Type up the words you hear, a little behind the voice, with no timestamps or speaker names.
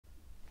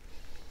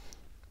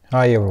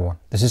Hi everyone,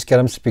 this is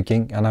Kerem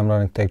speaking and I'm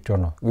running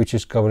TechJourno, which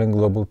is covering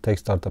global tech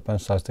startup and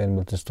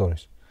sustainability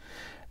stories.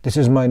 This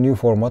is my new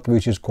format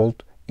which is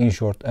called In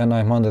Short, and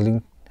I'm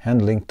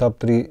handling top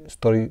 3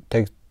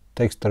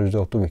 tech stories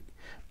of the week.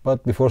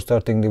 But before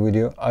starting the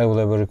video, I will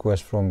have a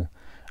request from you.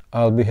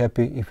 I'll be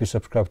happy if you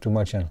subscribe to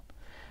my channel.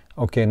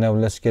 Okay, now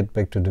let's get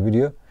back to the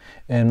video.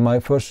 And my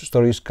first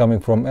story is coming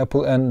from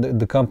Apple, and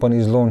the company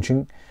is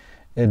launching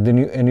a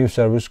new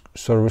service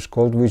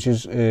called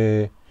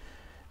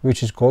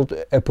which is called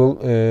Apple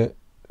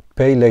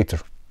Pay Later.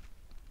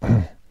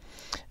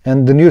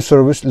 And the new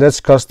service lets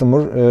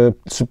customer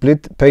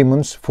split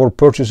payments for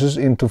purchases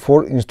into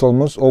 4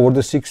 installments over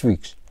the 6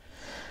 weeks,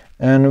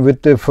 and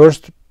with the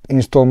first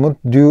installment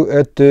due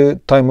at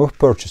the time of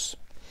purchase.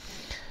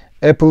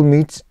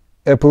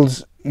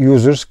 Apple's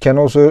users can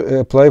also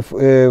apply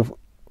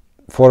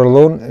for a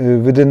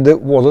loan within the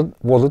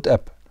wallet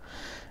app,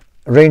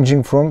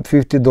 ranging from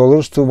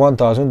 $50 to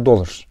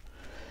 $1,000.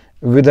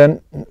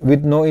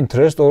 With no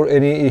interest or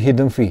any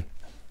hidden fee.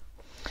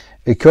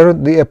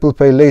 Currently, Apple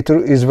Pay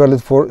Later is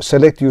valid for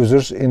select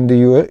users in the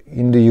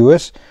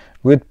US,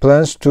 with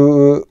plans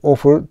to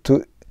offer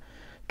to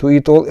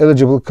it all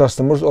eligible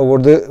customers over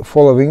the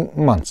following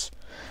months.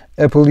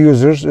 Apple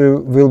users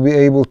will be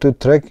able to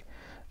track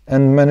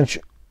and manage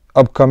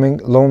upcoming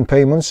loan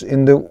payments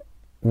in the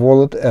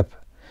wallet app.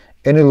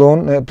 Any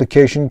loan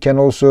application can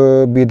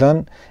also be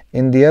done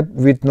in the app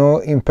with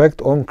no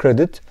impact on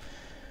credit,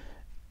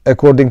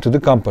 according to the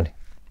company.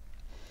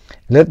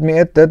 Let me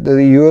add that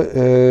the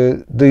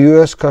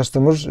US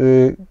customers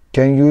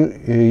can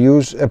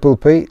use Apple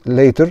Pay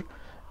Later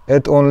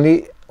at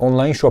only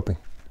online shopping.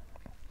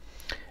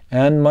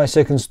 And my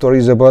second story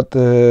is about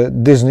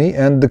Disney,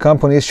 and the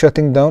company is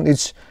shutting down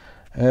its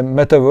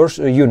metaverse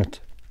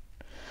unit.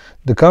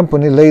 The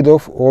company laid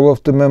off all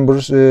of the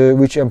members,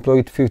 which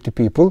employed 50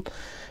 people,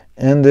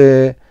 and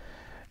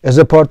as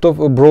a part of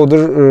a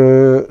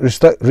broader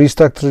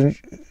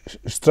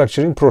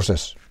restructuring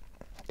process,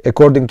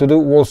 according to the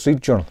Wall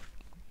Street Journal.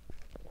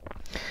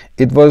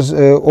 It was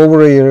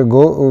over a year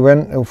ago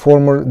when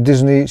former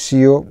Disney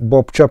CEO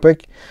Bob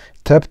Chapek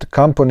tapped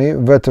company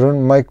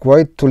veteran Mike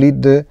White to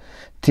lead the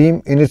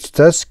team in its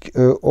task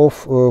of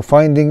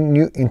finding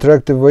new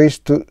interactive ways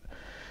to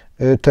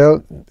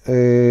tell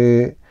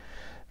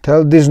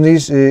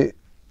Disney's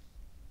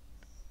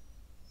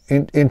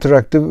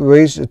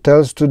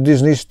tells to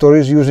Disney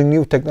stories using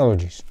new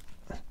technologies.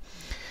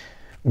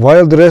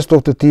 While the rest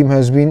of the team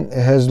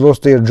has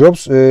lost their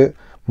jobs,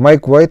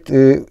 Mike White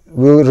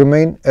will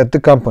remain at the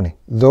company,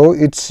 though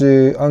it's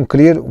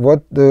unclear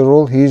what the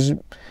role he's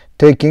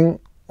taking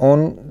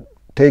on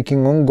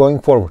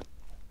going forward.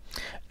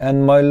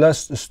 And my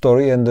last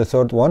story, and the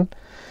third one,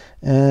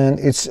 and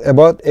it's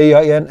about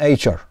AI and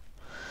HR.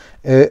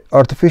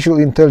 Artificial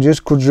intelligence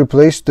could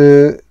replace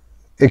the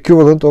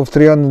equivalent of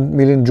 300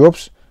 million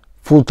jobs,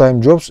 full-time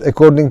jobs,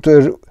 according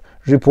to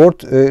a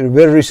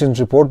very recent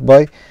report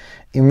by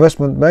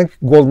investment bank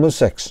Goldman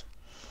Sachs.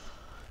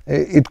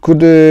 It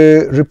could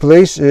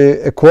replace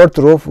a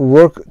quarter of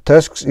work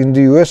tasks in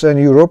the US and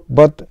Europe,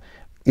 but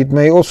it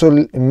may also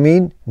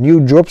mean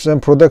new jobs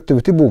and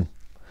productivity boom.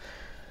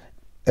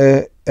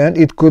 And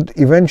it could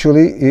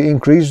eventually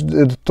increase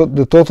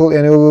the total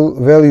annual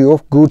value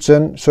of goods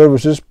and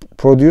services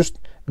produced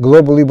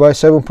globally by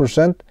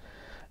 7%,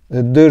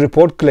 the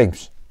report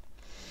claims.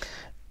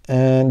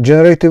 And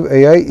generative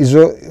AI is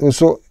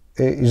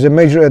a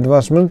major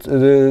advancement,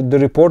 the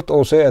report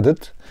also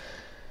added.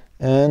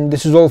 And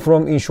this is all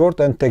from In Short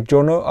and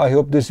TechJourno. I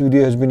hope this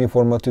video has been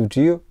informative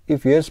to you.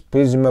 If yes,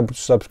 please remember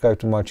to subscribe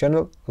to my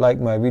channel, like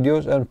my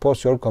videos, and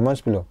post your comments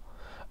below.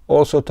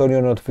 Also turn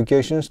your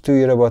notifications to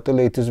hear about the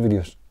latest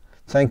videos.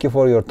 Thank you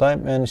for your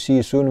time, and see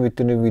you soon with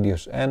the new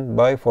videos, and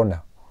bye for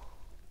now.